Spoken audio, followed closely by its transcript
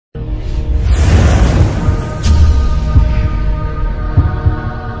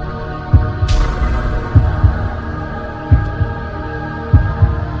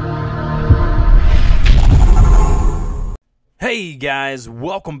Hey guys,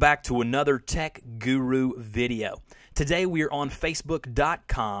 welcome back to another Tech Guru video. Today we are on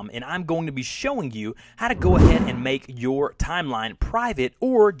Facebook.com and I'm going to be showing you how to go ahead and make your timeline private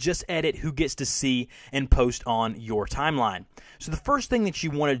or just edit who gets to see and post on your timeline. So the first thing that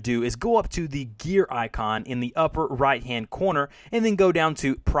you want to do is go up to the gear icon in the upper right hand corner and then go down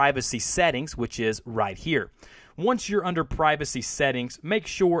to privacy settings, which is right here. Once you're under privacy settings, make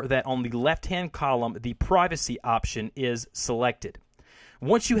sure that on the left-hand column, the privacy option is selected.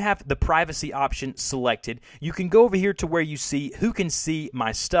 Once you have the privacy option selected, you can go over here to where you see who can see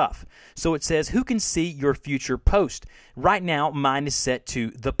my stuff. So it says who can see your future post. Right now, mine is set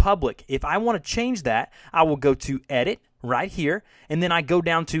to the public. If I want to change that, I will go to edit right here, and then I go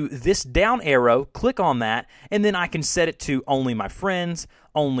down to this down arrow, click on that, and then I can set it to only my friends,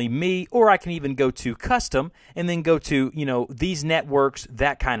 only me, or I can even go to custom and then go to, these networks,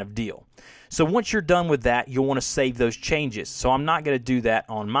 that kind of deal. So once you're done with that, you'll want to save those changes. So I'm not going to do that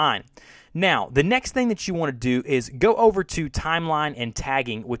on mine. Now, the next thing that you want to do is go over to timeline and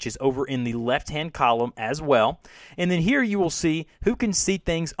tagging, which is over in the left-hand column as well. And then here you will see who can see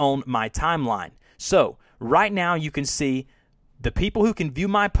things on my timeline. So right now you can see the people who can view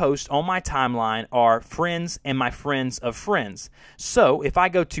my post on my timeline are friends and my friends of friends. So if I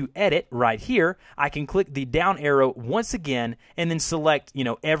go to edit right here, I can click the down arrow once again and then select,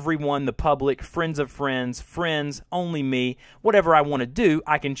 everyone, the public, friends of friends, friends, only me, whatever I want to do,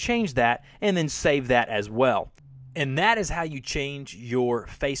 I can change that and then save that as well. And that is how you change your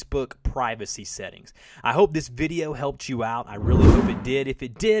Facebook privacy settings. I hope this video helped you out. I really hope it did. If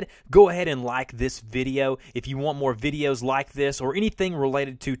it did, go ahead and like this video. If you want more videos like this or anything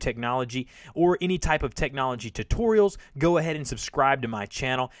related to technology or any type of technology tutorials, go ahead and subscribe to my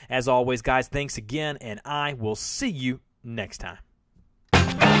channel. As always, guys, thanks again, and I will see you next time.